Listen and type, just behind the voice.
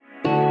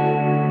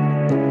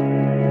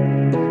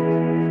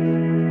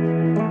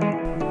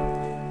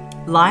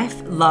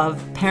life,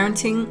 love,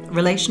 parenting,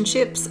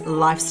 relationships,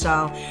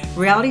 lifestyle,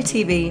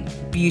 reality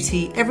TV,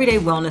 beauty, everyday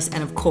wellness,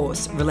 and of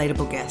course,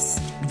 relatable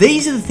guests.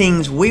 These are the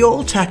things we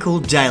all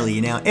tackle daily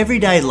in our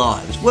everyday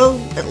lives. Well,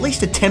 at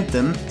least attempt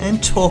them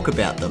and talk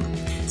about them.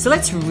 So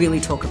let's really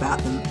talk about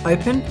them,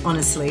 open,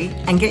 honestly,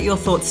 and get your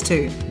thoughts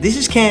too. This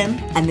is Cam.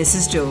 And this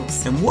is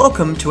Jules. And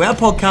welcome to our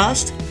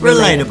podcast,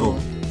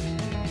 Relatable.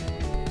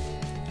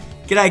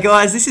 G'day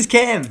guys, this is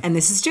Cam. And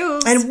this is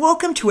Jules. And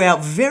welcome to our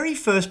very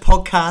first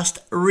podcast,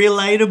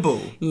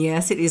 Relatable.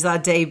 Yes, it is our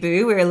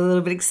debut. We're a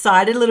little bit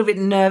excited, a little bit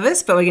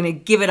nervous, but we're going to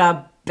give it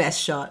our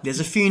best shot. There's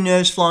a few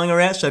nerves flying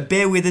around, so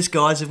bear with us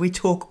guys as we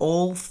talk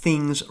all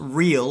things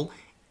real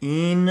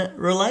in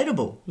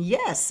Relatable.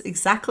 Yes,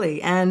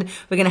 exactly. And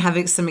we're going to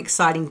have some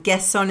exciting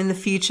guests on in the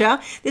future.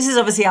 This is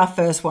obviously our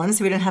first one,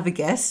 so we don't have a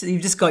guest.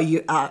 You've just got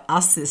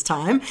us this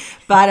time.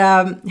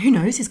 But who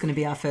knows who's going to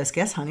be our first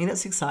guest, honey?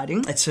 That's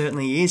exciting. It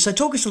certainly is. So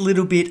talk us a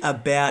little bit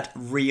about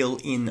real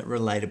in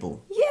Relatable.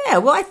 Yeah,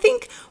 well, I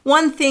think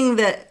one thing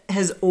that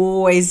has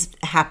always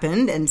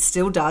happened and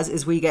still does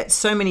is we get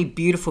so many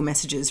beautiful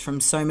messages from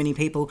so many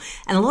people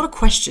and a lot of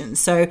questions.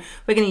 So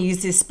we're going to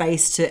use this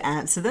space to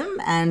answer them.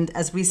 And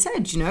as we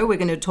said, we're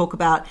going to talk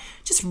about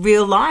just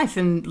real life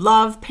and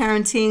love,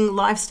 parenting,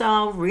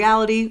 lifestyle,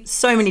 reality,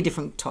 so many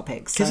different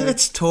topics. Because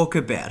let's talk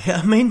about it.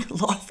 I mean,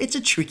 life, it's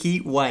a tricky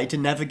way to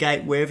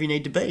navigate wherever you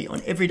need to be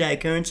on everyday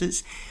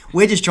occurrences.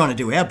 We're just trying to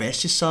do our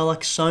best, just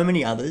like so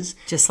many others.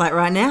 Just like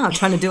right now,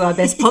 trying to do our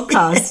best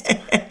podcast.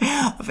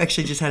 I've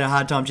actually just had a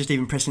hard time just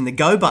even pressing the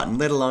go button,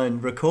 let alone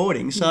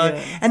recording.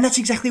 And that's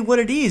exactly what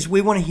it is.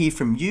 We want to hear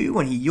from you,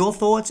 want to hear your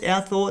thoughts,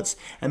 our thoughts,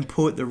 and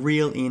put the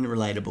real in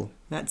Relatable.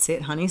 That's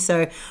it, honey.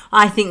 So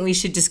I think we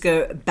should just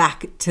go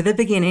back to the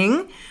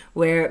beginning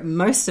where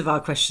most of our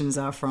questions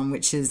are from,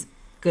 which is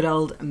good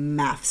old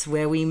maths,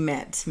 where we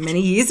met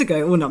many years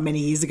ago. Well, not many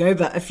years ago,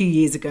 but a few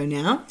years ago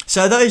now.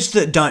 So those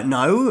that don't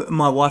know,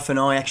 my wife and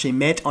I actually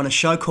met on a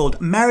show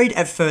called Married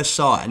at First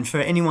Sight. And for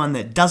anyone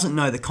that doesn't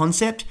know the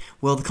concept,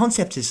 well, the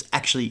concept is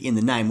actually in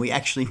the name. We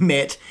actually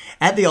met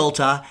at the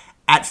altar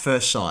at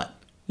first sight.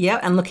 Yeah,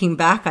 and looking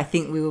back, I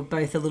think we were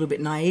both a little bit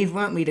naive,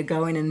 weren't we, to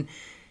go in and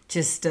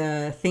just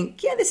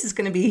think, yeah, this is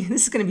going to be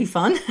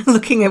fun.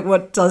 Looking at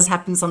what does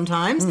happen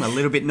sometimes. A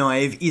little bit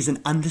naive is an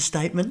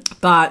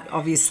understatement. But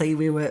obviously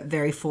we were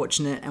very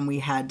fortunate and we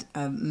had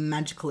a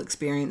magical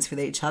experience with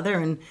each other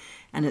and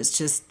it's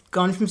just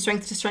gone from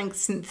strength to strength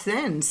since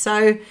then.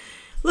 So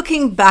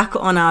looking back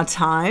on our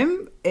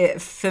time,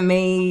 for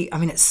me, I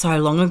mean, it's so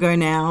long ago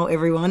now,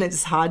 everyone.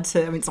 It's hard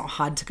to, it's not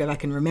hard to go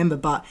back and remember,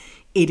 but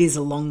it is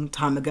a long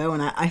time ago.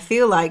 And I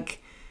feel like,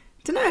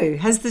 don't know,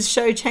 has the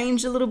show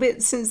changed a little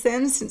bit since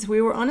then, since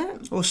we were on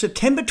it? Well,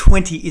 September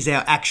 20 is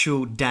our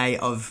actual day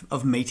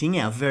of meeting,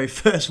 our very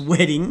first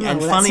wedding. Oh, and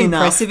well, funny that's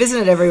enough, impressive,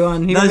 isn't it,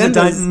 everyone? Who those remembers?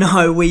 that don't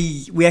know,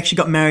 we actually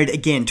got married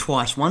again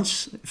twice.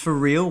 Once for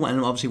real, and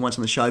obviously once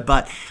on the show.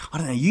 But I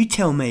don't know, you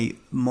tell me,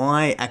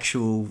 my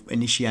actual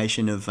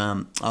initiation of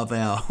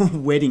our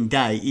wedding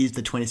day is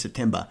the 20th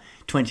September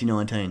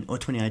 2019 or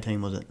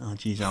 2018, was it? Oh,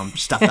 geez, I'm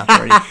stuffed up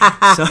already.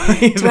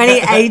 Sorry.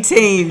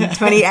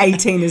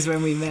 2018 is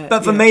when we met.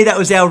 But for me, that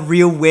was our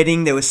real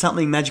wedding. There was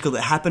something magical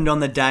that happened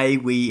on the day.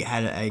 We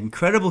had an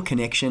incredible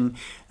connection,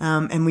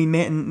 and we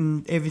met,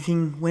 and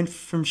everything went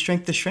from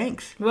strength to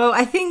strength. Well,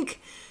 I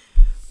think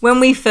when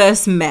we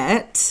first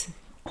met,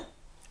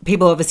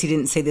 people obviously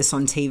didn't see this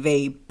on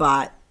TV,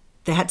 but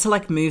they had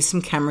to move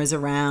some cameras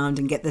around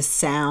and get the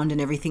sound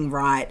and everything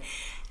right.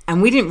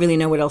 And we didn't really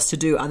know what else to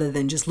do other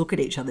than just look at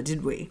each other,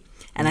 did we?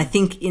 And I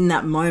think in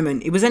that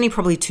moment, it was only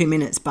probably 2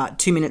 minutes, but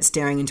 2 minutes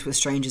staring into a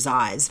stranger's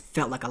eyes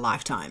felt like a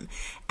lifetime.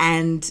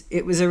 And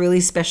it was a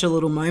really special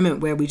little moment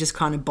where we just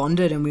kind of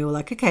bonded and we were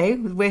like, okay,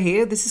 we're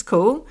here, this is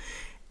cool.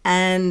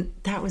 And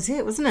that was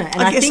it, wasn't it?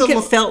 And I think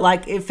it felt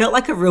like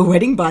a real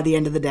wedding by the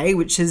end of the day,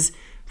 which is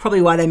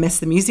probably why they messed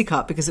the music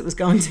up, because it was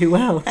going too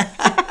well.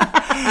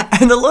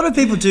 And a lot of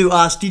people do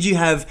ask,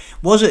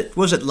 was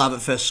it love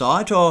at first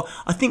sight? Or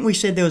I think we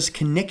said there was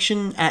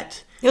connection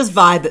at... It was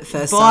vibe at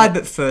first sight. Vibe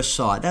at first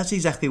sight. That's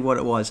exactly what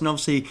it was. And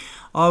obviously,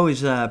 I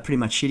was pretty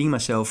much shitting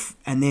myself.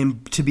 And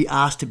then to be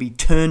asked to be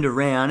turned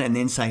around and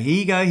then say, here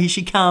you go, here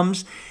she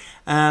comes.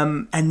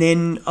 And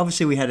then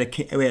obviously we had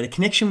a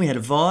connection, we had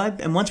a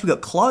vibe. And once we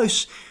got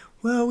close,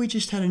 well, we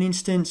just had an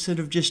instant sort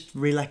of just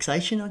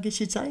relaxation, I guess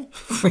you'd say.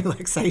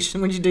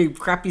 Relaxation? What did you do?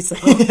 Crap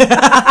yourself?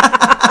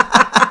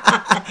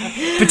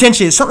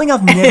 Potentially. It's something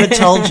I've never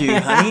told you,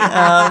 honey.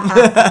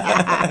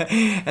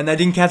 And they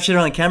didn't capture it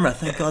on camera.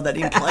 Thank God they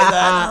didn't play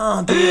that.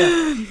 Oh,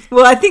 dear.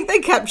 Well, I think they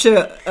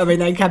capture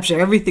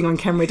everything on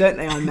camera, don't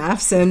they, on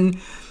maths? And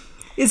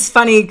it's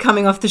funny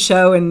coming off the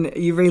show and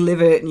you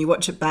relive it and you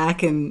watch it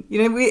back. And,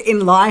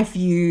 in life,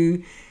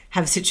 you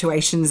have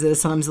situations that are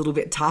sometimes a little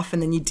bit tough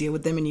and then you deal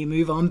with them and you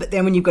move on. But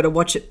then when you've got to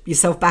watch it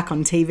yourself back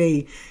on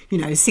TV,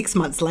 6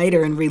 months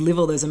later and relive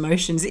all those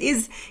emotions, it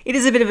is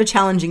a bit of a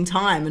challenging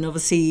time. And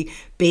obviously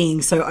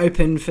being so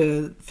open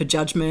for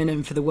judgment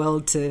and for the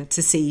world to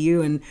see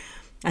you. And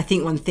I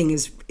think one thing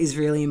is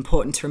really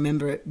important to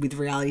remember with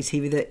reality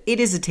TV, that it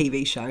is a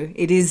TV show.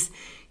 It is,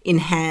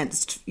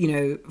 enhanced,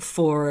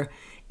 for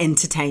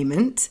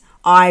entertainment.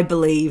 I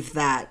believe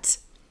that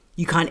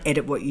you can't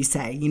edit what you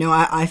say.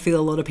 I feel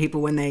a lot of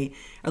people, when they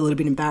are a little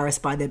bit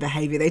embarrassed by their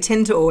behavior, they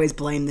tend to always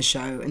blame the show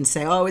and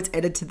say, oh, it's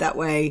edited that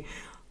way.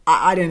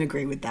 I don't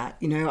agree with that.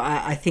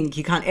 I think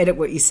you can't edit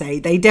what you say.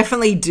 They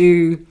definitely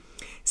do.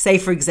 Say,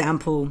 for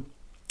example,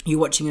 you're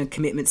watching a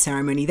commitment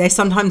ceremony. They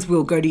sometimes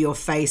will go to your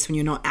face when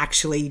you're not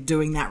actually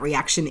doing that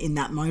reaction in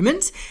that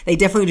moment. They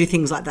definitely do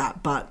things like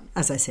that. But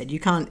as I said, you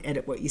can't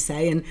edit what you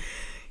say. And,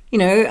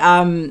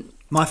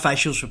 my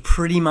facials were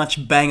pretty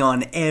much bang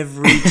on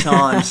every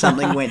time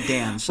something went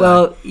down. So.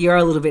 Well, you're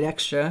a little bit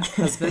extra,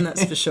 husband,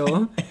 that's for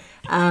sure.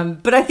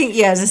 But I think,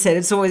 as I said,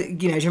 it's always,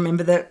 to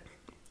remember that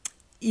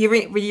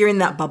you're in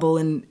that bubble,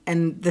 and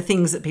the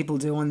things that people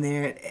do on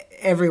there,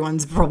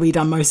 everyone's probably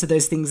done most of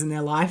those things in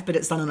their life, but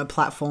it's done on a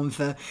platform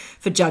for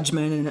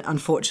judgment, and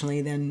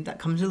unfortunately then that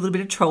comes with a little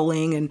bit of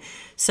trolling. And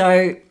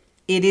so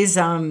it is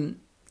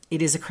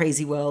a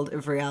crazy world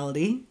of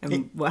reality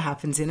and what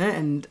happens in it.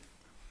 And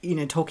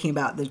talking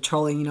about the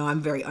trolling, I'm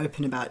very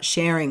open about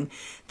sharing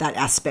that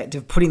aspect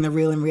of putting the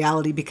real in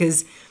reality,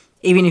 because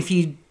even if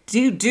you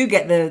do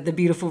get the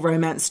beautiful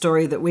romance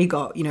story that we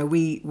got,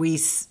 we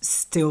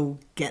still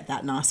get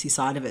that nasty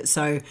side of it.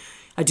 So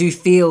I do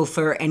feel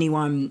for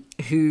anyone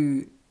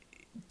who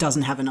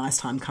doesn't have a nice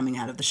time coming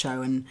out of the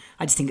show, and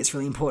I just think it's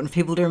really important for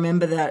people to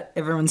remember that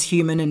everyone's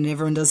human and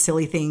everyone does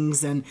silly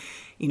things, and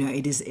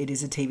it is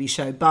a TV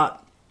show.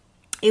 But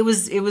it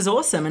was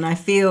awesome, and I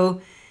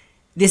feel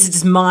this is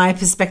just my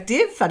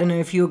perspective. I don't know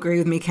if you agree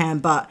with me, Cam,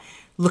 but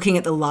looking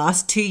at the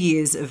last 2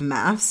 years of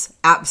MAFS,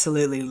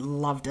 absolutely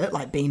loved it,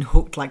 like being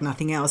hooked like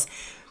nothing else.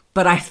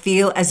 But I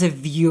feel as a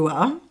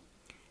viewer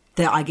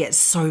that I get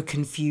so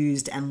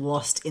confused and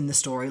lost in the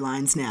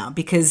storylines now,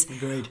 because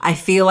Agreed. I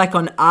feel like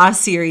on our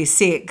Series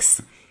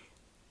 6,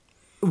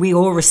 we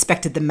all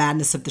respected the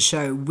madness of the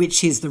show,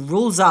 which is the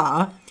rules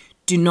are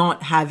do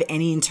not have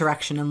any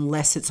interaction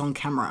unless it's on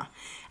camera.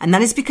 And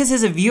that is because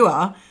as a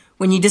viewer,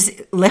 when you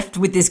just left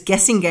with this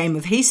guessing game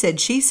of he said,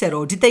 she said,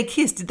 or did they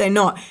kiss, did they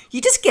not? You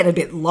just get a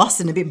bit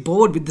lost and a bit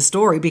bored with the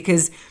story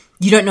because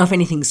you don't know if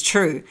anything's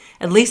true.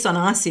 At least on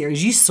our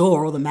series, you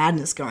saw all the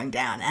madness going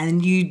down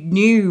and you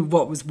knew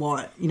what was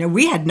what.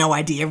 We had no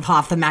idea of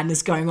half the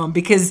madness going on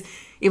because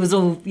it was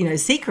all,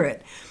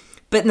 secret.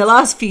 But in the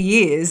last few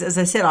years, as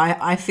I said,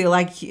 I feel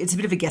like it's a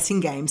bit of a guessing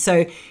game. So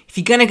if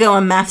you're going to go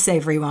on MAFS,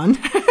 everyone,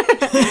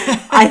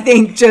 I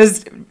think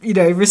just,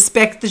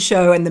 respect the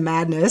show and the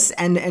madness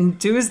and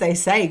do as they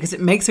say, because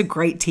it makes a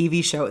great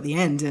TV show at the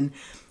end. And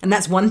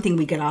that's one thing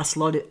we get asked a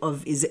lot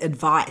of is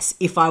advice.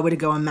 If I were to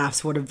go on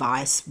MAFS, what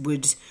advice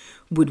would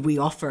we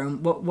offer?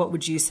 And what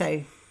would you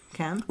say,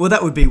 Cam? Well,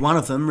 that would be one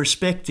of them.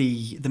 Respect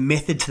the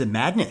method to the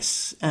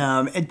madness.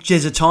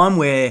 There's a time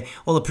where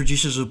all the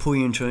producers will pull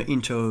you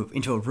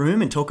into a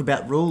room and talk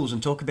about rules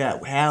and talk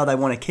about how they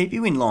want to keep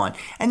you in line.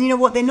 And you know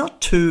what? They're not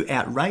too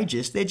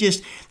outrageous.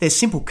 There's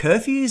simple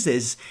curfews.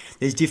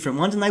 There's different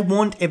ones, and they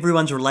want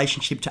everyone's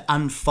relationship to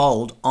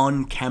unfold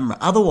on camera.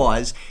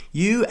 Otherwise,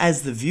 you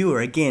as the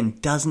viewer again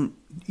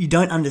you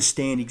don't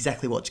understand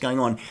exactly what's going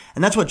on.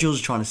 And that's what Jules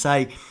is trying to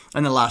say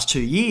in the last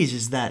 2 years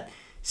is that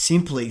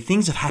simply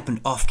things have happened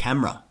off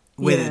camera,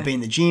 whether it be in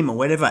the gym or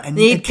whatever. And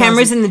you need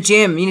cameras in the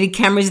gym. You need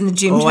cameras in the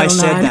gym. Always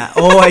said that.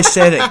 Always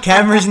said it.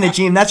 Cameras in the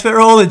gym. That's where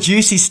all the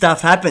juicy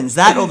stuff happens.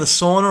 That or the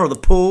sauna or the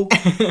pool.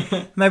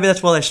 Maybe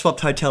that's why they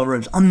swapped hotel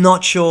rooms. I'm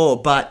not sure,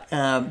 but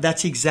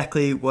that's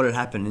exactly what had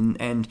happened.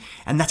 And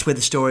that's where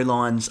the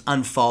storylines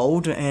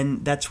unfold,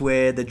 and that's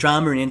where the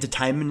drama and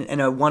entertainment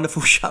and a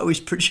wonderful show is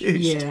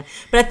produced. Yeah.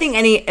 But I think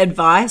any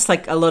advice,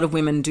 like a lot of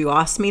women do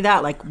ask me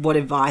that, like what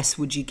advice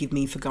would you give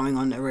me for going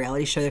on a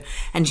reality show?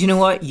 And you know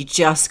what? You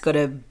just got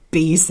to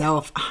be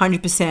yourself,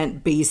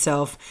 100% be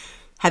yourself,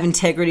 have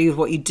integrity with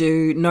what you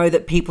do, know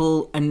that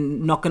people are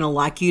not going to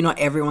like you, not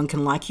everyone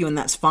can like you, and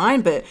that's fine,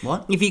 but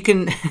what? If you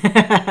can...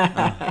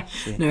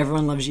 No,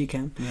 everyone loves you,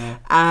 Cam.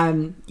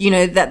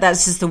 No.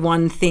 That's just the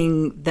one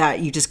thing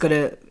that you just got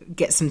to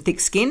get some thick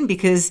skin,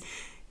 because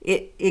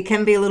it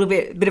can be a little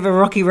bit of a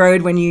rocky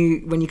road when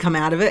you come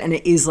out of it, and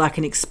it is like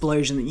an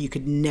explosion that you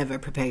could never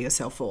prepare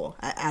yourself for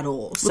at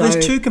all. Well,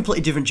 there's two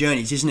completely different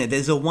journeys, isn't it?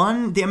 There's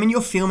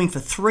you're filming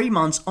for 3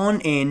 months on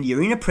end,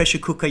 you're in a pressure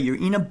cooker, you're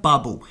in a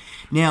bubble.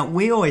 Now,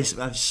 we always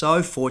are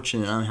so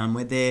fortunate,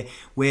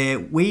 where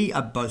we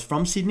are both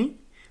from Sydney.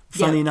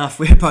 Funny enough,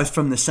 we're both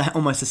from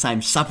almost the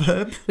same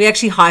suburb. We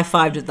actually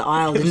high-fived at the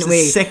aisle, didn't we? It was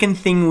the second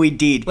thing we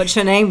did. What's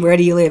your name? Where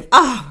do you live?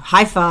 Oh,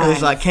 high five. It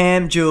was like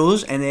Cam,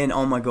 Jules, and then,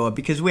 oh my God,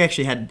 because we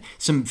actually had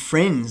some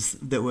friends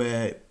that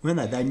weren't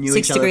they? They knew 6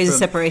 each other degrees of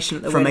separation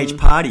at the from wedding. each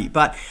party.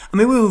 But,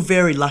 we were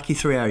very lucky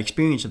through our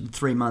experience of the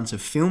 3 months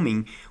of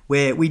filming,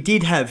 where we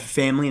did have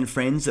family and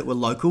friends that were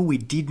local. We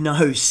did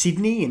know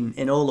Sydney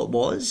and all it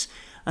was.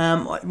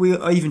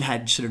 I even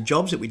had sort of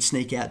jobs that we'd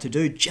sneak out to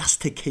do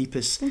just to keep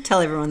us... Don't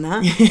tell everyone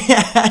that.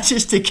 Yeah,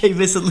 just to keep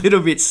us a little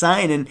bit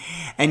sane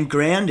and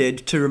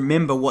grounded to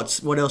remember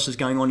what else is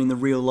going on in the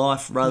real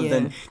life rather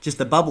than just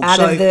the bubble. Out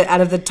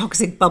of the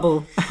toxic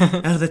bubble.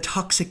 Out of the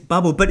toxic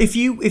bubble. But if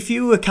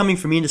you were coming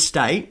from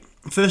interstate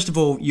first of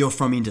all, you're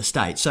from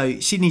interstate, so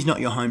Sydney's not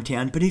your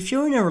hometown. But if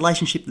you're in a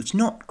relationship that's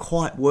not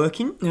quite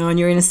working, and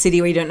you're in a city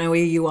where you don't know where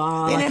you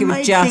are, then like it it was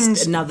made just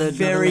things another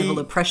very- level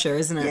of pressure,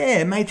 isn't it? yeah,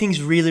 it made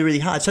things really, really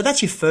hard. So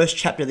that's your first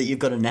chapter that you've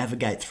got to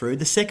navigate through.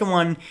 The second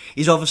one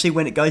is obviously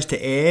when it goes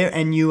to air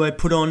and you are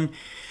put on,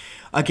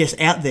 I guess,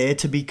 out there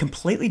to be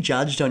completely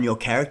judged on your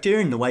character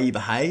and the way you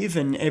behave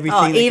and everything.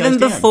 Oh, that even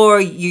goes down.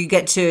 before you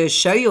get to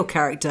show your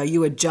character,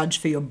 you are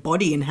judged for your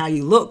body and how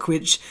you look,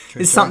 which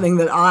is something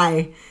that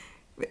I,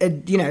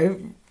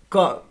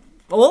 got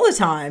all the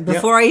time.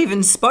 Before I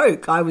even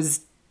spoke, I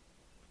was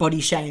body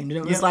shamed.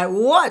 And it was like,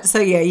 what? So,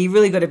 yeah, you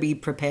really got to be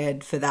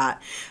prepared for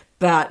that.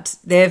 But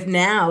they're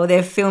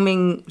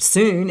filming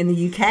soon in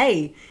the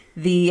UK,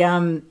 the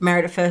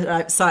Married at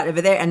First Sight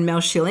over there, and Mel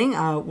Schilling,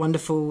 our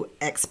wonderful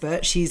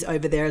expert, she's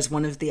over there as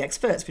one of the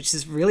experts, which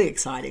is really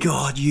exciting.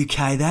 God,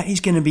 UK, that is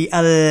going to be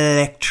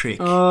electric.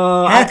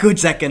 How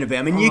good's that going to be?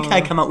 I mean,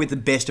 UK come up with the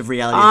best of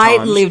reality I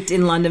times. lived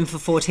in London for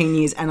 14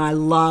 years and I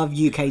love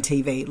UK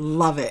TV.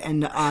 Love it.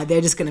 And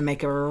they're just going to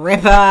make a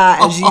ripper,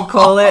 as you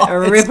call it, a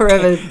ripper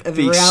of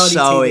be reality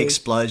so TV.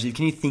 explosive.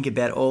 Can you think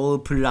about all,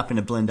 put it up in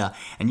a blender,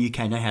 and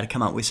UK know how to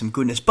come up with some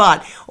goodness.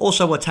 But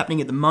also what's happening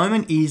at the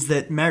moment is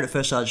that Married at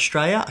First Sight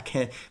Australia,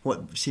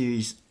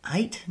 series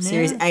 8 now?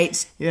 Series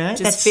 8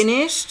 just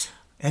finished.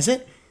 Is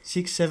it?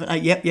 6, 7,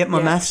 8. Yep.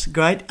 My maths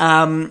great.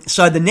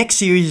 So the next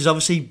series is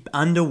obviously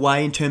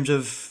underway in terms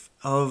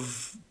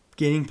of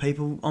getting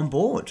people on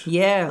board.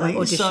 Yeah, like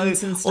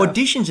auditions and stuff.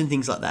 Auditions and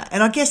things like that.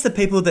 And I guess the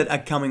people that are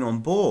coming on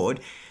board,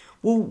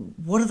 well,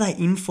 what are they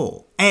in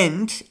for?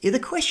 And the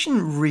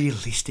question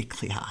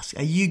realistically asks,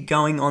 are you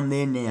going on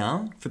there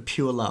now for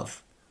pure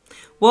love?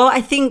 Well,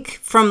 I think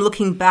from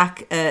looking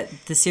back at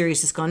the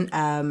series just gone,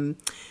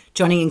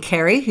 Johnny and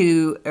Kerry,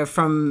 who are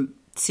from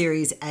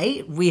Series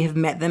 8, we have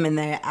met them and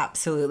they're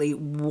absolutely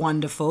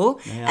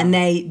wonderful. Yeah. And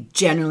they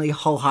generally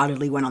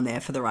wholeheartedly went on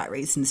there for the right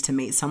reasons to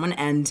meet someone,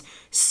 and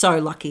so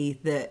lucky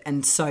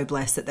and so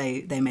blessed that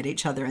they met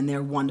each other, and they're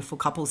a wonderful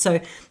couple. So,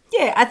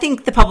 yeah, I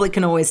think the public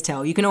can always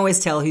tell. You can always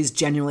tell who's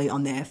genuinely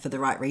on there for the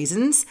right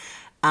reasons,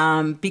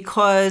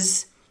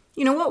 because...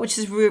 You know what, which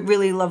is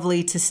really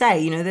lovely to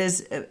say.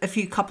 There's a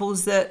few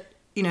couples that,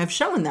 have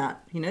shown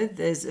that.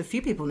 There's a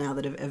few people now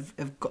that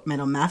have got met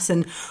on MAFS,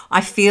 and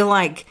I feel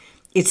like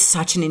it's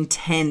such an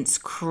intense,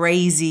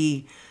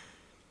 crazy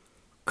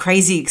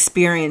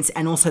experience,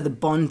 and also the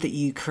bond that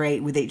you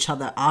create with each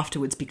other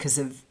afterwards because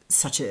of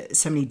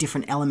so many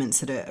different elements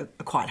that are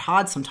quite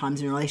hard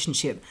sometimes in a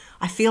relationship.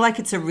 I feel like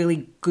it's a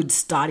really good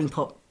starting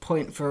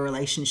point for a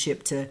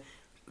relationship to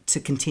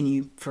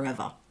continue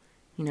forever.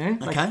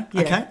 Okay.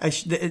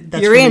 That's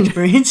You're from in.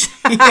 experience.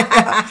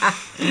 Yeah.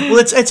 Well,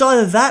 it's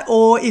either that,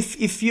 or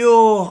if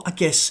you're, I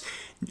guess,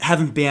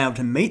 haven't been able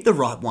to meet the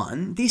right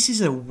one, this is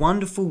a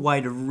wonderful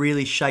way to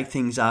really shake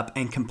things up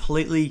and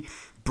completely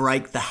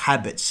break the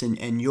habits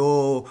and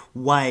your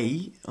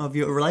way of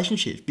your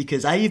relationships.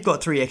 Because you've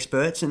got 3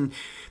 experts, and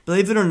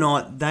believe it or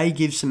not, they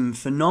give some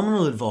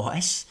phenomenal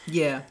advice.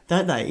 Yeah.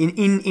 Don't they?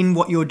 In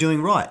what you're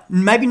doing right.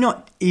 Maybe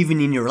not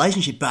even in your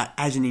relationship, but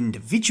as an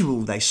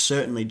individual, they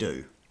certainly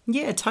do.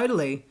 Yeah,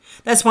 totally.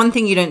 That's one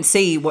thing you don't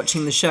see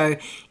watching the show.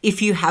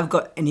 If you have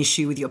got an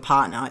issue with your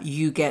partner,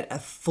 you get a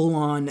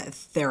full-on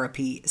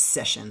therapy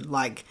session.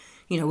 Like,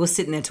 we're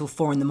sitting there till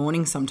 4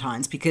 a.m.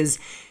 sometimes because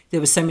there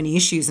were so many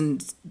issues,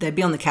 and they'd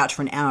be on the couch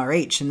for an hour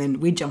each, and then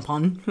we'd jump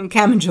on,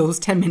 Cam and Jules,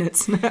 10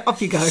 minutes,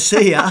 off you go.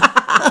 See ya.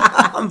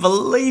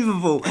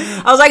 Unbelievable.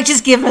 I was like,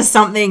 just give us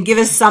something. Give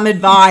us some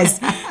advice.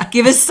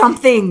 Give us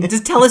something.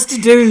 Just tell us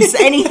to do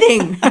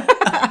anything.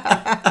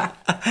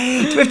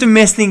 So we have to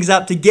mess things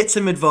up to get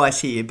some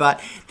advice here,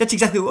 but that's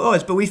exactly what it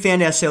was. But we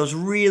found ourselves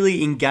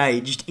really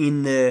engaged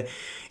in the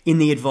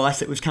advice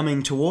that was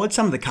coming towards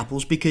some of the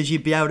couples, because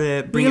you'd be able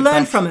to bring it back. You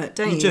learn from it,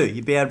 don't you? You do.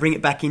 You'd be able to bring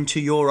it back into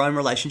your own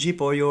relationship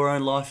or your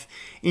own life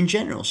in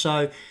general.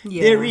 So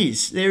Yeah. there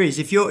is.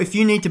 If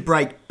you need to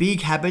break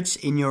big habits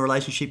in your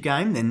relationship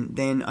game,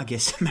 then I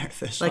guess Married at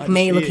First Sight. Like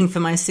me looking for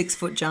my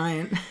 6-foot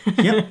giant.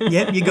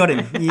 Yep, you got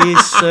him. You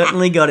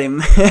certainly got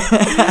him.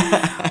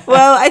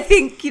 Well, I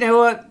think,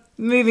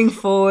 moving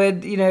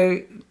forward,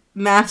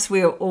 MAFS,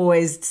 we're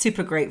always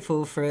super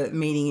grateful for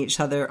meeting each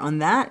other on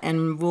that,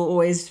 and we'll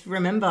always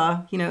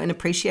remember, and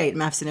appreciate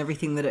MAFS and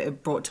everything that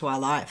it brought to our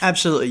life.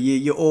 Absolutely.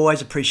 You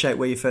always appreciate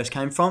where you first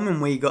came from and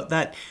where you got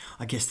that.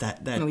 I guess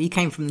that Well, you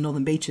came from the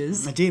Northern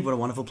Beaches. I did. What a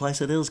wonderful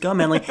place it is. Go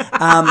Manly. From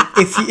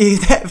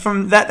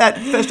that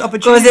first opportunity.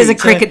 Of course, there's a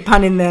cricket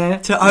pun in there.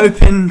 To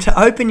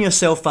open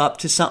yourself up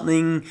to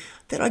something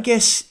that I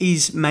guess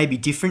is maybe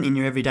different in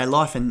your everyday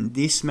life, and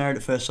this Married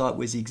at First Sight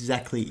was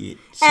exactly it.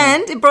 So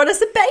And it brought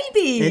us a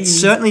baby. it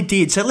certainly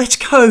did. So let's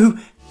go.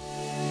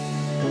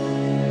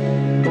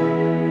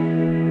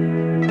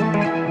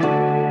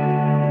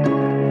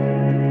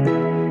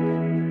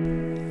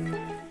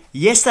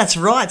 Yes, that's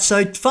right.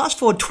 So fast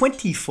forward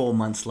 24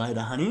 months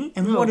later, honey,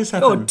 and what has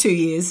happened? Or 2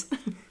 years.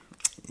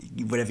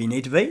 Whatever you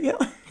need to be, yeah.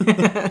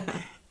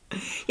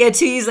 Yeah,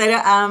 2 years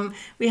later,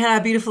 we had our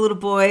beautiful little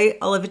boy,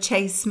 Oliver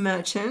Chase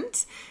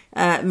Merchant,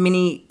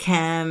 mini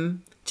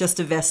Cam, Just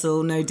a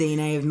vessel, no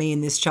DNA of me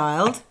in this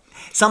child.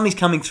 Something's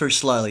coming through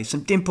slowly.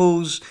 Some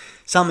dimples,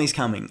 something's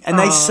coming. And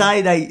they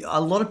say a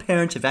lot of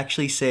parents have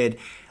actually said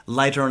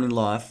later on in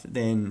life,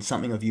 then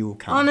something of you will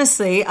come.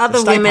 Honestly, other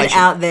stay women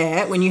patient. out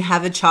there, when you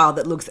have a child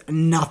that looks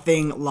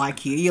nothing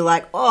like you, you're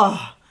like,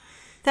 oh,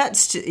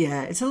 that's just,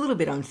 yeah, it's a little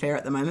bit unfair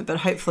at the moment, but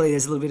hopefully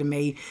there's a little bit of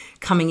me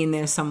coming in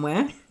there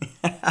somewhere.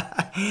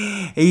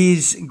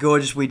 He's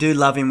gorgeous. We do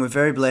love him. We're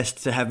very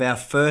blessed to have our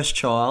first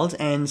child.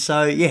 And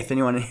so, yeah, if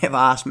anyone ever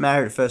asked,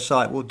 married at first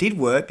sight, well, it did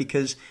work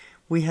because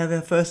we have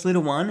our first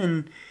little one,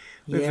 and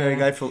we're very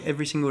grateful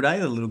every single day,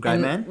 the little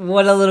great man.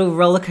 What a little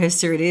roller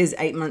coaster it is,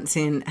 8 months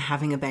in,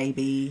 having a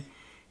baby.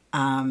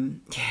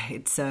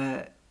 It's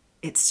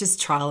just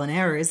trial and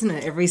error, isn't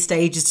it? Every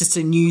stage is just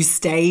a new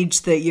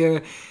stage that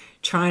you're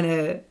trying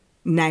to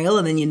nail,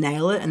 and then you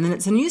nail it, and then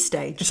it's a new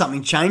stage.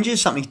 Something changes,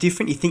 something's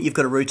different. You think you've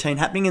got a routine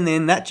happening, and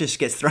then that just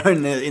gets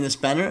thrown in the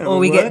spanner. And or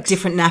we works. Get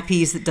different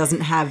nappies that doesn't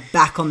have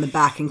back on the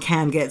back, and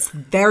Cam gets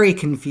very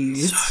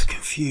confused. So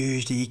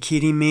confused. Are you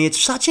kidding me? It's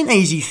such an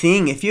easy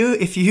thing. If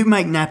you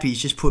make nappies,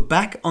 just put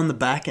back on the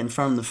back and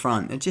front on the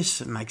front. It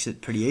just makes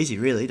it pretty easy,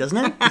 really, doesn't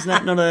it? Isn't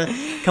that not a...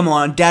 Come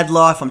on, dad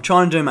life, I'm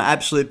trying to do my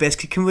absolute best.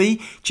 Can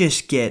we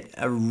just get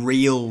a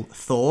real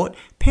thought?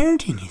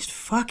 Parenting is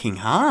fucking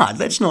hard.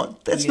 Let's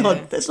not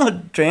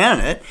drown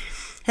it.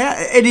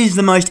 It is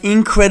the most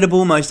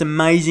incredible, most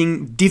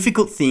amazing,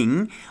 difficult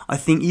thing I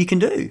think you can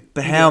do.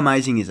 But how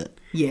amazing is it?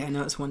 Yeah,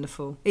 no, it's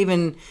wonderful.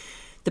 Even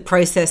the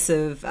process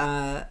of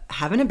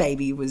having a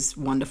baby was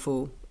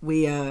wonderful.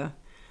 We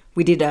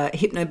did a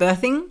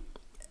hypnobirthing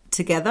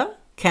together.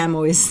 Cam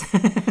always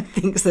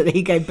thinks that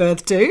he gave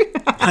birth to.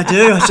 I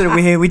do. I said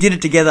we did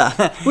it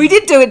together. We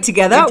did do it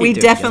together. We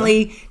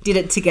definitely did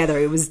it together.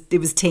 It was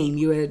team.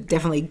 You were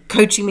definitely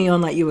coaching me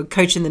on like you were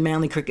coaching the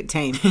Manly cricket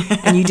team,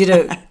 and you did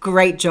a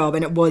great job.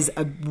 And it was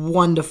a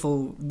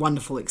wonderful,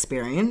 wonderful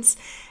experience.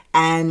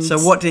 And so,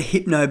 what did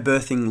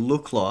hypnobirthing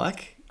look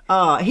like?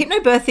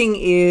 Hypnobirthing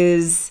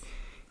is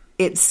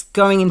it's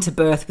going into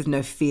birth with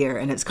no fear,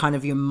 and it's kind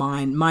of your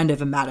mind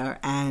over matter,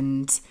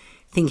 and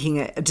thinking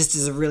it just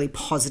as a really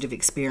positive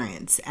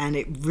experience, and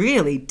it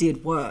really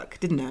did work,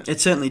 didn't it? It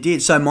certainly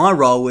did. So my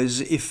role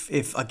was,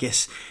 if I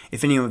guess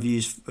if any of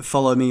you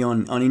follow me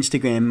on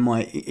Instagram,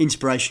 my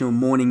inspirational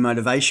morning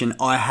motivation,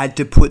 I had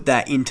to put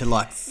that into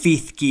like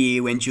fifth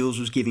gear when Jules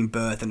was giving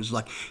birth, and it was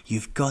like,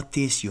 "You've got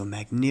this. You're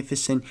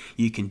magnificent.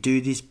 You can do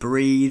this.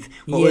 Breathe."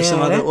 What were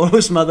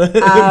some other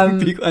big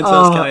ones?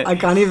 I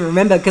can't even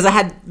remember because I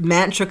had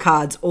mantra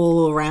cards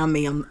all around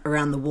me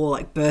around the wall,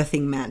 like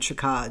birthing mantra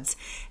cards.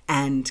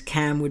 And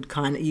Cam would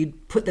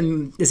you'd put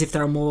them as if they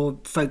were more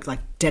folk like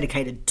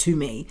dedicated to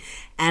me.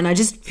 And I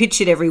just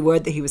pictured every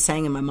word that he was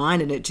saying in my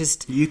mind, and it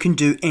just... You can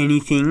do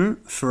anything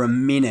for a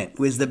minute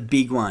was the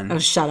big one. Oh,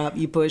 shut up,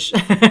 you push.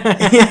 But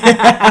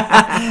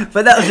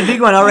that was a big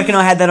one. I reckon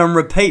I had that on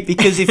repeat,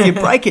 because if you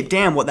break it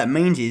down, what that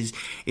means is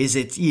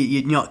it's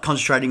you're not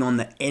concentrating on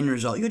the end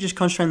result. You're just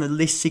concentrating on the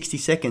last 60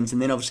 seconds, and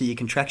then obviously your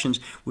contractions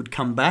would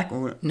come back.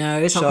 No,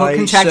 it's not called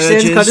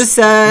contractions. It's called a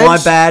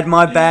surge.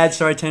 My bad.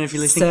 Sorry, Tina, if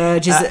you're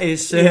listening. Surge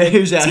is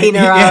who's our Tina,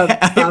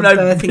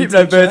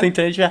 hypnobirthing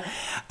teacher.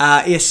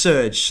 Yes,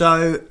 surge.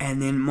 So,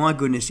 and then my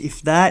goodness,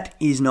 if that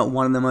is not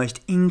one of the most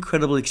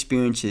incredible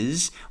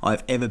experiences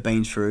I've ever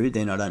been through,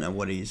 then I don't know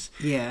what is.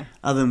 Yeah.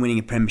 Other than winning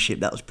a premiership,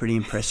 that was pretty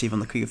impressive on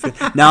the cricket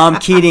field. No, I'm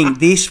kidding.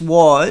 This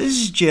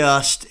was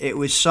just, it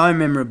was so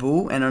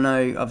memorable, and I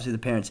know obviously the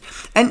parents.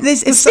 And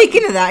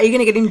speaking of that, are you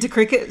going to get into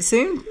cricket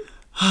soon?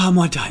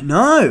 I don't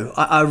know.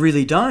 I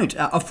really don't.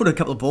 I've put a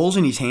couple of balls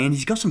in his hand.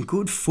 He's got some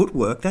good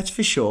footwork, that's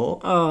for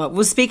sure. Oh,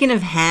 well, speaking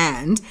of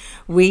hand,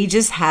 we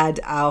just had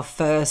our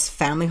first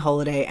family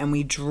holiday and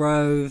we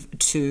drove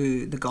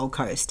to the Gold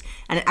Coast.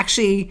 And it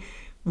actually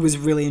was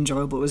really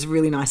enjoyable. It was a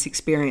really nice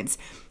experience.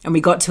 And we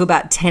got to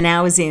about 10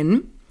 hours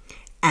in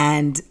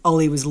and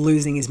Ollie was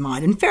losing his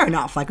mind. And fair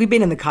enough. Like, we'd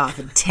been in the car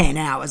for 10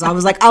 hours. I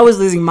was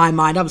losing my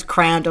mind. I was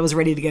cramped. I was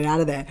ready to get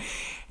out of there.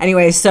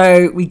 Anyway,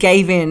 so we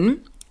gave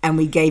in. And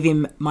we gave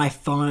him my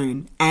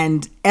phone.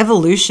 And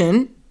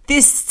evolution,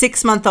 this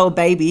 6-month-old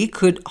baby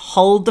could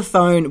hold the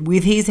phone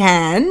with his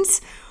hands.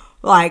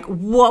 Like,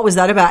 what was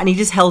that about? And he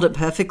just held it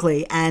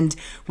perfectly. And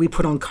we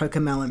put on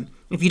Cocomelon.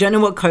 If you don't know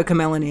what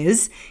Cocomelon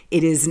is,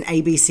 it is an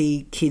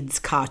ABC Kids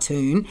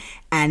cartoon.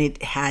 And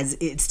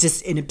it's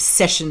just an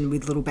obsession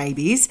with little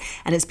babies.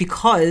 And it's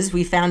because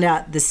we found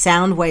out the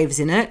sound waves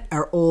in it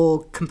are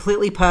all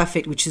completely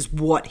perfect, which is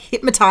what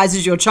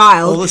hypnotizes your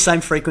child. All the same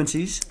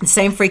frequencies. The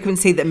same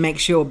frequency that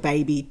makes your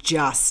baby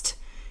just...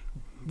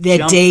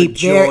 They're deep,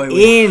 they're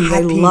in,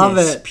 they love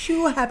it.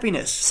 Pure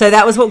happiness. So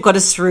that was what got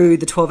us through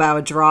the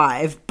 12-hour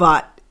drive.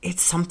 But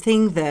it's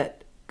something that...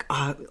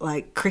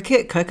 like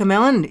cricket,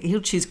 Cocomelon,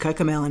 he'll choose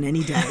Cocomelon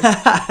any day.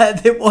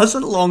 There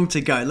wasn't long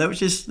to go. Let's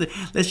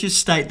just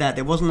state that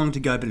there wasn't long to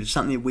go, but it's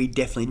something that we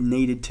definitely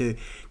needed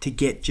to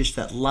get just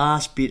that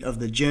last bit of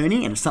the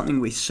journey, and it's something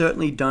we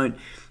certainly don't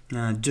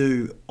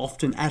do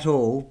often at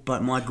all.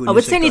 But my goodness,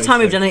 it's the only time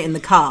we've done it in the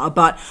car.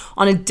 But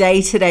on a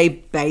day-to-day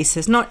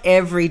basis, not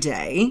every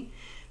day,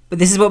 But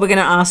this is what we're going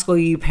to ask all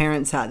you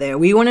parents out there.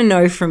 We want to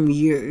know from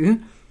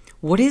you,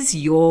 what is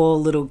your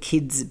little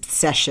kid's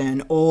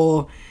obsession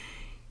or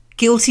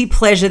guilty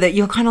pleasure that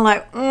you're kind of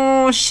like,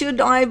 oh, should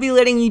I be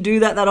letting you do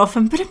that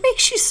often? But it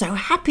makes you so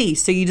happy,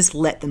 so you just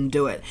let them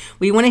do it.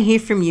 We want to hear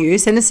from you.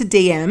 Send us a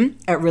DM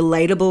at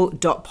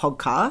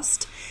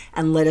relatable.podcast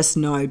and let us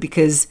know,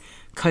 because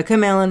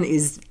Cocomelon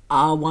is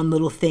our one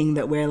little thing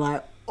that we're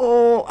like,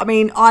 oh, I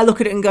mean, I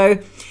look at it and go,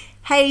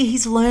 hey,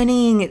 he's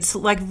learning. It's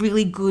like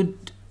really good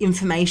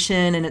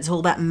information, and it's all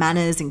about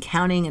manners and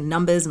counting and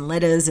numbers and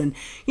letters, and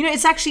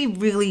it's actually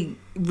really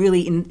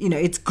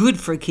it's good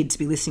for a kid to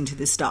be listening to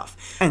this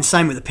stuff. And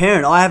same with the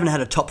parent. I haven't had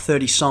a top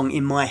 30 song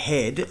in my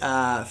head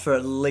for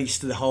at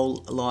least the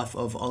whole life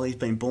of Ollie's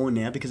been born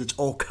now, because it's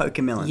all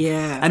Cocomelon.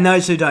 Yeah. And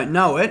those who don't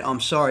know it, I'm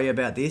sorry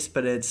about this,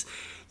 but it's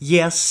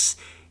yes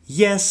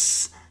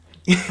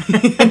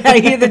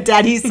I hear the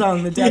daddy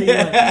song, one.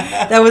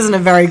 That wasn't a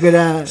very good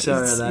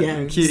sorry about that.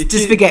 Yeah,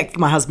 just forget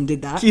my husband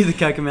did that. Cue the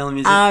Cocomelon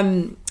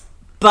music.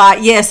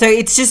 But yeah, so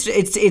it's just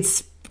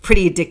it's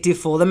pretty addictive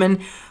for them. And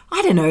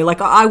I don't know,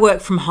 like I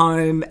work from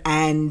home,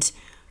 and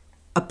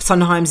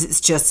sometimes it's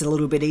just a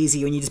little bit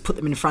easier when you just put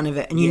them in front of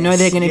it, and you know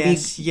they're going to be...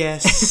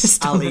 Yes,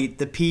 I'll eat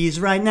the peas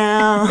right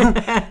now.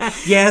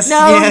 Yes,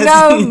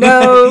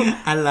 No.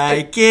 I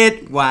like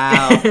it.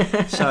 Wow.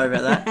 Sorry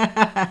about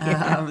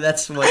that.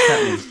 That's what's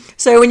happening.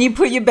 So when you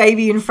put your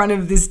baby in front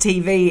of this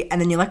TV, and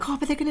then you're like, oh,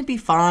 but they're going to be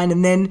fine,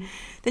 and then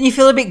you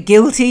feel a bit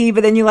guilty,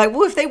 but then you're like,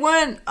 well, if they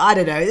weren't, I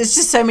don't know. There's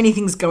just so many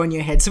things go in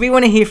your head. So we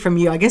want to hear from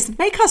you. I guess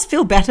make us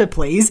feel better,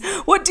 please.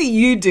 What do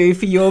you do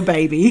for your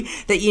baby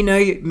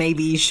that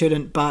maybe you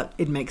shouldn't, but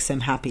it makes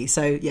them happy?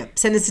 So, yeah,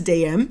 send us a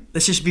DM.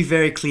 Let's just be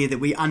very clear that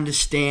we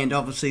understand,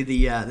 obviously,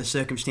 the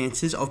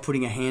circumstances of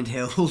putting a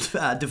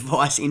handheld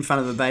device in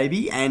front of a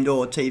baby and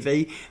or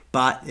TV,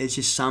 but there's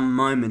just some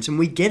moments, and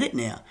we get it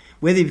now.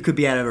 Whether you could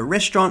be out of a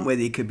restaurant,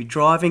 whether you could be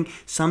driving,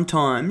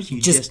 sometimes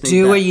you just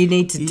do what you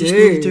need to do. You just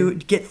need to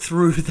get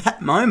through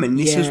that moment.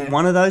 This is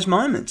one of those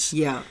moments.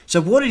 Yeah. So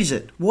what is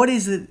it? What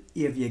is it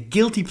of your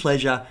guilty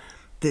pleasure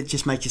that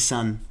just makes your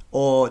son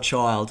or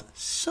child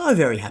so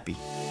very happy?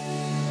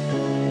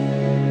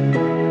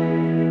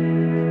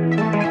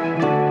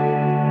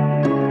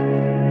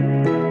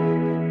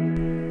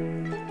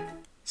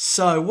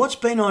 So, what's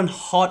been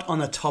hot on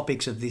the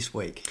topics of this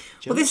week?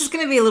 Well, this is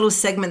going to be a little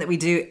segment that we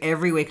do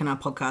every week on our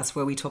podcast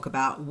where we talk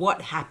about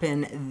what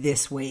happened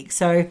this week.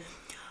 So,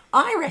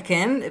 I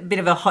reckon a bit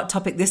of a hot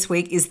topic this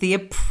week is The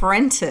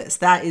Apprentice.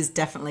 That is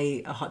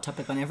definitely a hot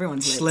topic on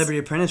everyone's lips. Celebrity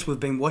Apprentice we've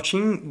been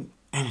watching,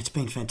 and it's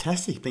been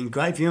fantastic. It's been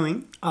great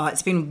viewing. Oh,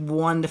 it's been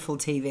wonderful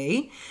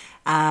TV.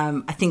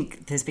 I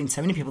think there's been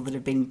so many people that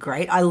have been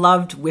great. I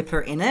loved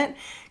Whipper in it.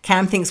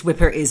 Cam thinks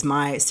Whipper is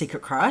my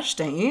secret crush,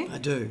 don't you? I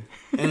do.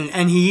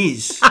 And he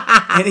is.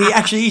 And he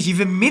actually is. You've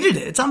admitted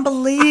it. It's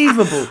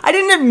unbelievable. I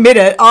didn't admit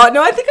it. Oh,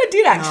 no, I think I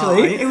did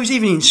actually. It was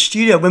even in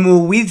studio when we were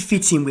with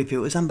Fitz in Whipper. It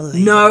was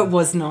unbelievable. No, it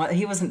was not.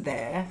 He wasn't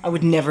there. I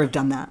would never have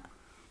done that.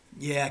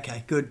 Yeah,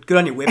 okay, good. Good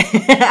on you, Whip.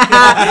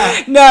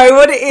 No,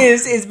 what it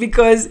is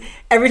because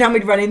every time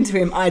we'd run into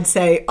him, I'd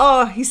say,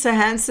 oh, he's so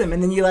handsome.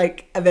 And then you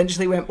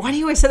eventually went, why do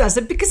you always say that? I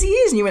said, because he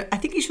is. And you went, I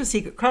think he's your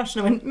secret crush.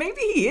 And I went,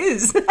 maybe he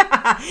is.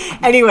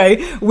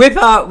 Anyway,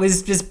 Whipper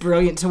was just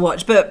brilliant to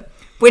watch. But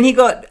when he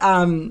got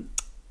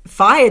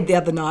fired the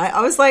other night,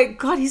 I was like,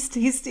 God,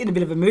 he's in a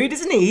bit of a mood,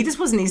 isn't he? He just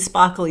wasn't his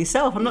sparkly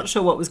self. I'm not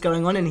sure what was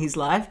going on in his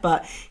life,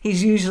 but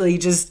he's usually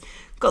just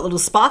got a little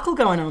sparkle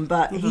going on,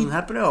 but he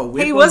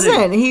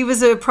wasn't. He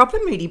was a proper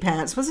meaty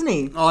pants, wasn't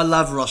he? Oh, I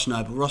love Ross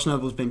Noble. Ross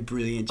Noble's been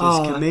brilliant.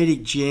 Just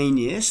comedic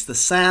genius. The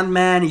sound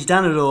man, he's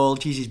done it all.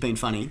 Jeez, he's been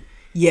funny.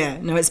 Yeah,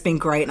 no, it's been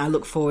great, and I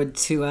look forward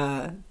to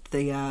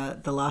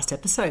the last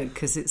episode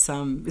because it's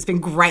been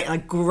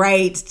great,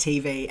 great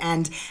TV.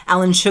 And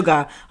Alan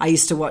Sugar, I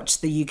used to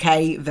watch the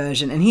UK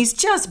version, and he's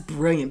just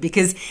brilliant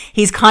because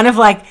he's kind of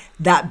like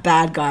that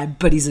bad guy,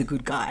 but he's a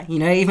good guy.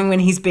 Even when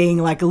he's being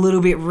a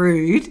little bit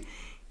rude,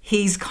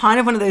 he's kind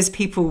of one of those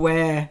people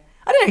where,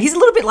 I don't know, he's a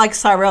little bit like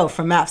Cyrell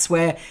from Maths,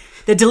 where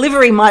the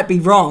delivery might be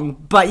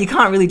wrong, but you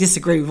can't really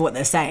disagree with what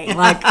they're saying.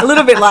 A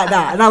little bit like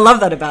that. And I love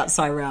that about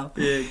Cyrell.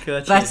 Yeah,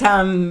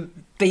 gotcha.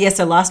 But yeah,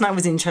 so last night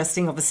was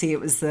interesting. Obviously, it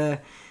was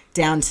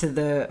down to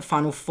the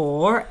final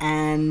four,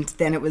 and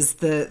then it was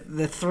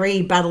the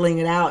three battling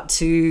it out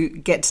to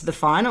get to the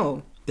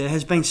final. There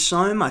has been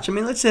so much. I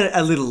mean, let's say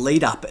a little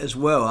lead up as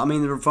well. I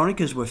mean, the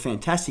Veronicas were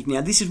fantastic.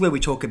 Now, this is where we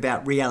talk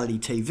about reality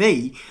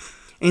TV,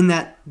 in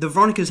that the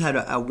Veronicas had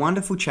a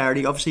wonderful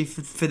charity, obviously,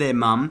 for their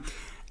mum,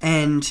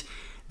 and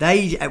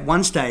they, at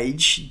one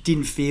stage,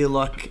 didn't feel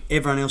like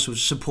everyone else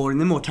was supporting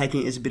them or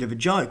taking it as a bit of a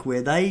joke,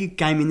 where they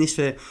came in this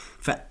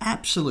for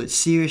absolute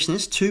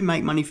seriousness to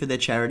make money for their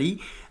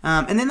charity.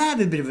 And then they had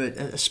a bit of a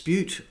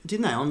dispute,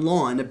 didn't they,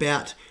 online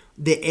about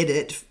their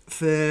edit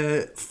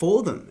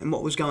for them and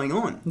what was going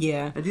on.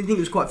 Yeah. I didn't think it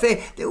was quite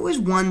fair. There was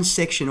one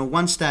section or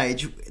one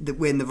stage that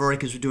when the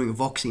Veronicas were doing a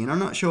Voxy, and I'm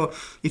not sure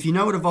if you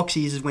know what a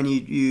Voxy is when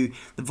you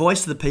the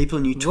voice of the people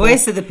and you talk,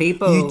 Voice of the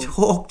people. You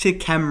talk to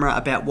camera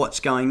about what's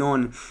going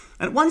on.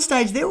 And at one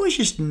stage,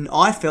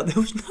 I felt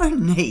there was no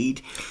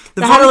need.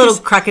 They had a little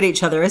crack at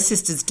each other, as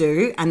sisters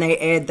do, and they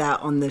aired that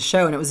on the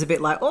show, and it was a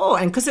bit like,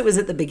 and because it was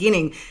at the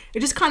beginning,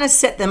 it just kind of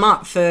set them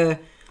up for,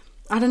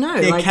 I don't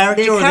know, their like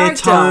character or their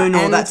tone, or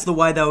and that's the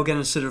way they were going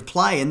to sort of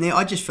play. And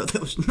I just felt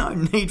there was no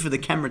need for the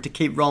camera to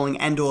keep rolling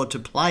and or to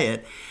play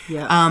it.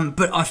 Yeah.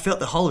 But I felt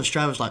the whole of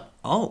Australia was like,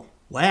 oh,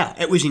 wow.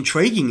 It was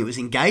intriguing. It was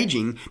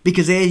engaging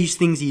because there's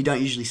things that you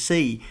don't usually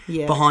see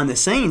behind the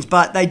scenes.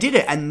 But they did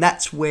it, and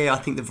that's where I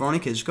think the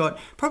Veronicas got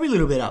probably a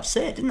little bit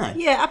upset, didn't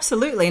they? Yeah,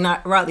 absolutely, and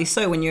rightly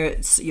so when you're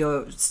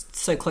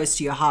so close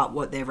to your heart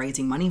what they're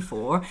raising money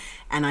for.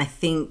 And I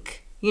think,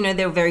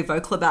 they were very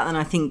vocal about it, and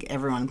I think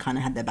everyone kind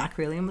of had their back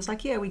really and was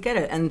like, yeah, we get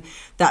it. And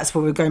that's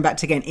where we're going back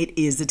to again, it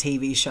is a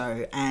TV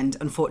show, and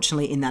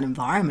unfortunately in that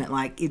environment,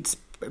 like, it's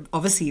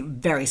obviously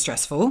very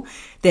stressful.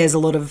 There's a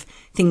lot of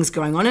things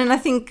going on, and I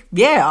think,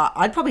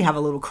 I'd probably have a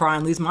little cry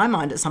and lose my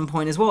mind at some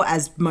point as well,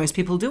 as most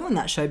people do on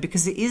that show,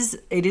 because it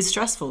is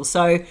stressful.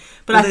 So,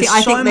 but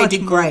I think they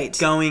did great.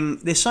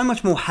 There's so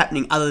much more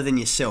happening other than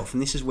yourself,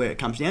 and this is where it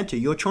comes down to.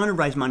 You're trying to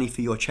raise money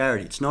for your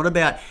charity. It's not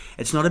about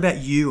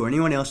you or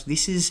anyone else.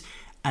 This is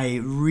a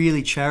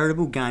really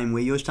charitable game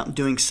where you're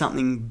doing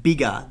something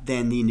bigger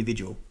than the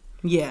individual.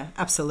 Yeah,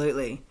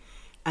 absolutely.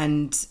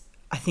 And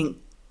I think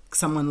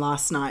someone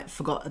last night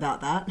forgot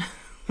about that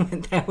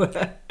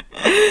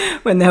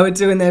when they were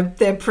doing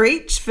their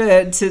preach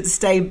to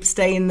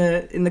stay in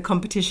the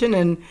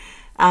competition.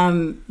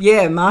 And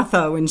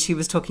Martha, when she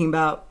was talking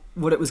about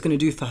what it was going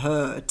to do for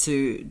her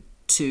to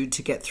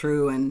get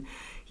through, and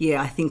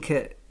I think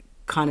it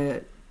kind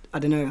of, I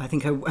don't know, I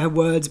think her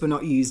words were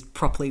not used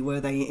properly, were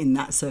they, in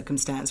that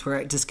circumstance, where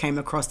it just came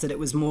across that it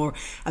was more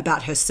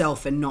about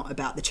herself and not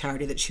about the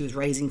charity that she was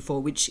raising for,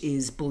 which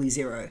is Bully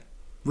Zero.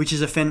 Which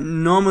is a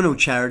phenomenal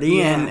charity,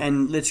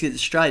 and let's get it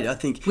straight, I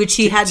think. Which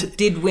she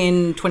did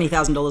win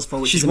 $20,000 for,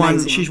 which is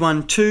amazing. She's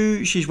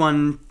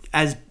won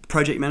as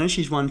project manager,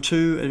 she's won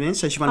 2 events,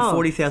 so she won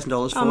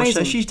 $40,000 for. Amazing.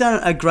 So she's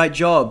done a great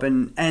job,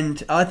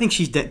 and I think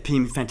she's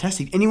been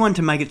fantastic. Anyone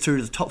to make it through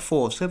to the top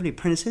 4 of Celebrity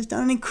Apprentice has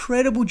done an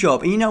incredible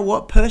job. And you know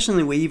what?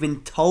 Personally, we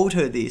even told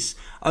her this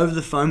over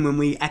the phone when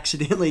we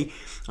accidentally,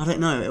 I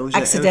don't know, it was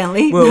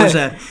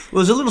it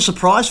was a little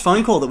surprise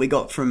phone call that we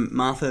got from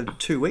Martha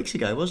 2 weeks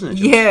ago, wasn't it,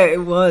 George? Yeah,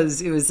 it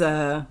was. It was.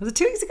 Was it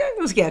 2 weeks ago?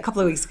 It was a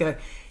couple of weeks ago.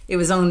 It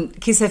was on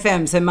Kiss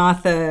FM. So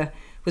Martha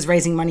was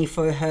raising money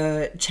for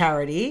her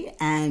charity,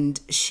 and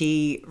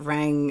she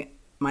rang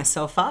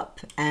myself up,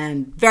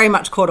 and very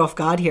much caught off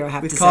guard here, I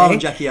have to say. With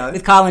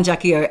Kyle and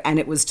Jackie O, and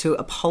it was to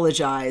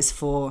apologise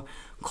for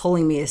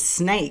calling me a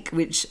snake,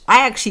 which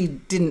I actually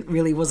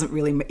wasn't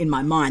really in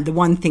my mind. The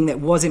one thing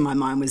that was in my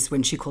mind was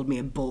when she called me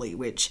a bully,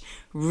 which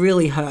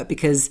really hurt,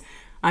 because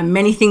I'm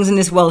many things in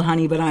this world,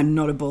 honey, but I'm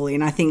not a bully,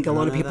 and I think a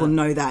lot of people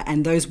know that,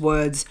 and those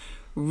words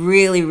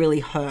really,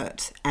 really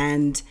hurt.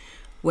 And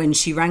when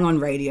she rang on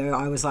radio,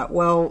 I was like,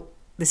 well,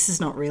 this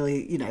is not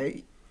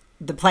really,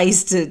 the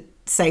place to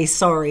say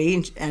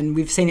sorry, and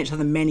we've seen each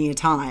other many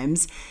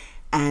times.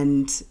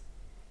 And,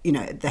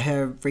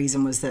 her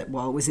reason was that,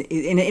 well, it was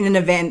in an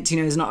event,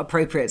 is not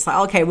appropriate. It's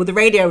like, okay, well, the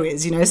radio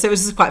is, so it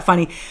was just quite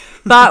funny.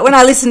 But when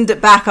I listened it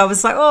back, I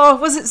was like, oh,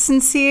 was it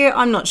sincere?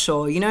 I'm not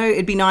sure.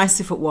 It'd be nice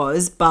if it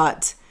was.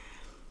 But,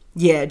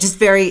 yeah, just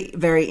very,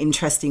 very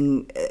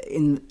interesting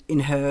in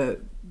her.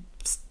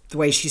 The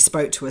way she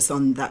spoke to us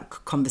on that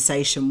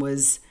conversation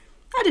was,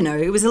 I don't know,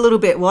 it was a little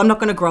bit, well, I'm not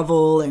going to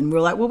grovel. And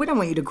we're like, well, we don't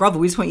want you to grovel.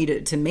 We just want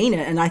you to mean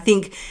it. And I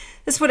think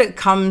that's what it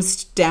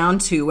comes down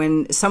to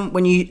when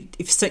you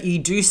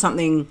do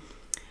something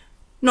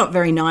not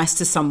very nice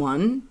to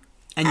someone.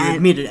 And you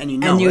admit it,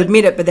 and you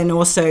admit it, but then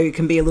also you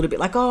can be a little bit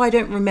like, oh, I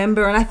don't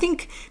remember. And I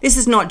think this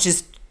is not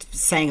just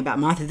saying about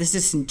Martha, this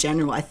is in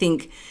general. I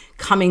think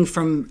coming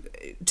from,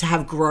 to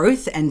have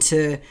growth and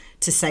to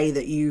say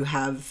that you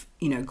have,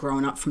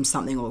 grown up from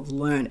something or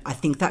learned, I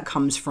think that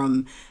comes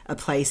from a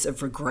place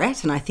of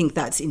regret. And I think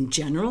that's in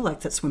general, like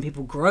that's when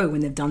people grow,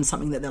 when they've done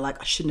something that they're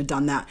like, I shouldn't have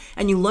done that.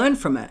 And you learn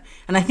from it.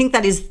 And I think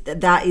that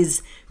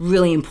is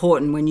really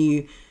important when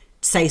you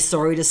say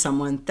sorry to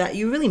someone, that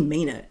you really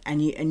mean it,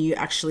 and you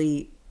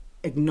actually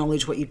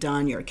acknowledge what you've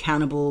done, you're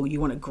accountable,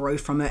 you want to grow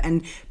from it,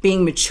 and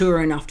being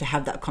mature enough to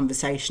have that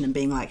conversation and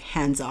being like,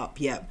 hands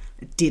up, yeah,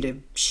 I did a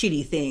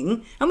shitty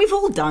thing. And we've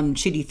all done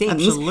shitty things.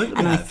 Absolutely.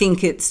 And I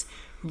think it's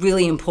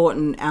really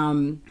important,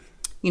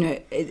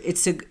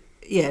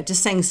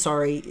 just saying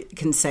sorry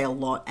can say a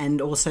lot, and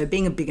also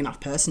being a big enough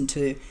person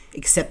to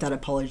accept that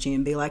apology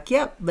and be like,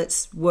 yep,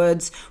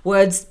 words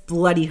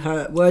bloody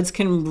hurt. Words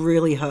can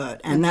really hurt.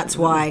 And that's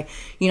why,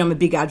 I'm a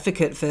big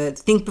advocate for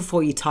think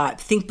before you type,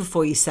 think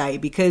before you say,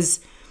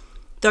 because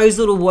those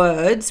little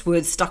words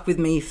were stuck with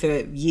me for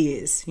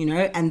years,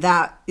 and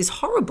that is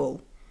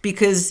horrible,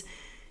 because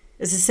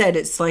as I said,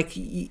 it's like,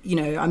 you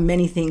know, I'm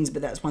many things,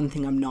 but that's one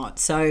thing I'm not.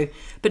 So,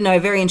 but no,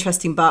 very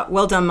interesting. But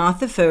well done,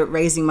 Martha, for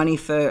raising money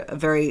for a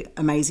very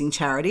amazing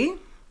charity.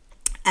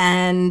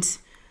 And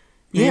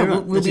yeah,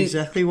 right. That's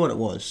exactly what it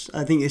was.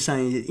 I think you're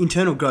saying that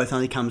internal growth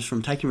only comes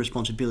from taking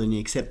responsibility and the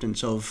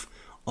acceptance of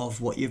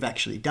what you've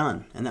actually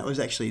done. And that was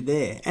actually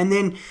there. And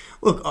then,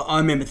 look, I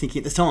remember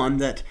thinking at the time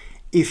that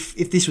if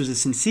this was a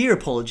sincere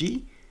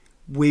apology,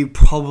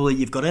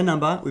 you've got our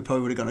number, we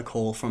probably would have got a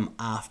call from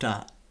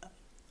after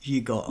you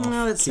got off.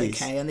 No, that's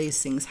Kiss. okay, and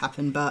these things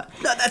happen, but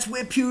no, that's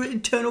where pure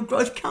internal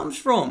growth comes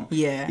from.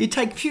 Yeah, you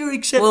take pure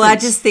acceptance. Well,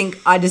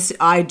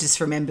 I just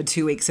remember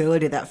 2 weeks earlier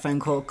to that phone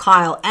call,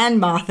 Kyle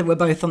and Martha were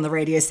both on the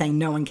radio saying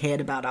no one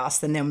cared about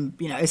us, and then,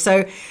 you know,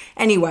 so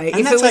anyway, and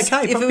if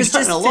it was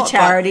just a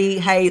charity,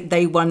 hey,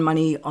 they won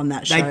money on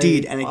that show. They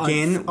did, and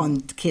again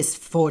on Kiss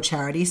for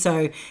charity.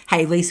 So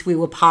hey, at least we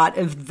were part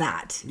of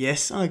that.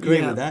 Yes, I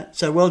agree with that.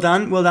 So well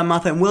done,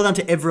 Martha, and well done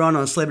to everyone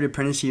on Celebrity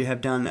Apprentice. You have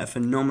done a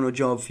phenomenal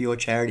job for your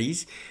charities.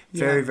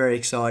 Very, very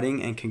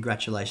exciting, and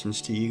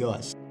congratulations to you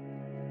guys.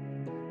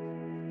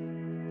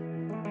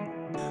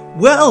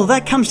 Well,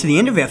 that comes to the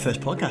end of our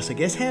first podcast, I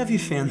guess. How have you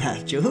found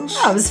that, Jules?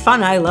 Oh, it was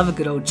fun. I love a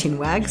good old chin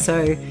wag.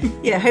 So,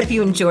 yeah, hope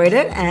you enjoyed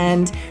it.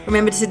 And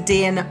remember to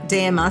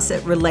DM us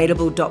at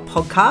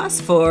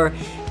relatable.podcast for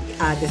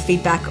the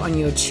feedback on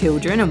your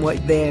children and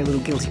what their little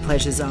guilty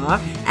pleasures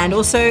are. And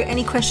also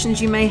any questions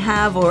you may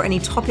have or any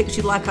topics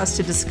you'd like us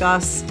to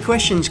discuss.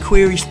 Questions,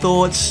 queries,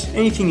 thoughts,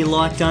 anything you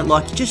like, don't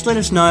like, just let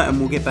us know and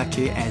we'll get back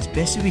to you as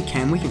best as we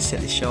can. We can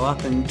set this show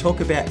up and talk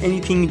about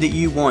anything that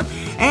you want.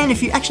 And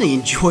if you actually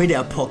enjoyed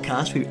our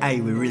podcast, we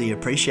really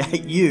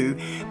appreciate you,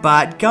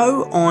 but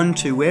go on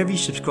to wherever you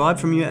subscribe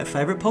from your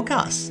favourite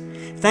podcasts.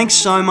 Thanks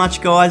so much,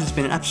 guys. It's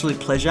been an absolute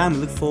pleasure and we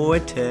look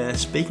forward to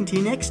speaking to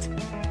you next.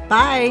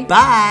 Bye.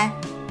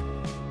 Bye.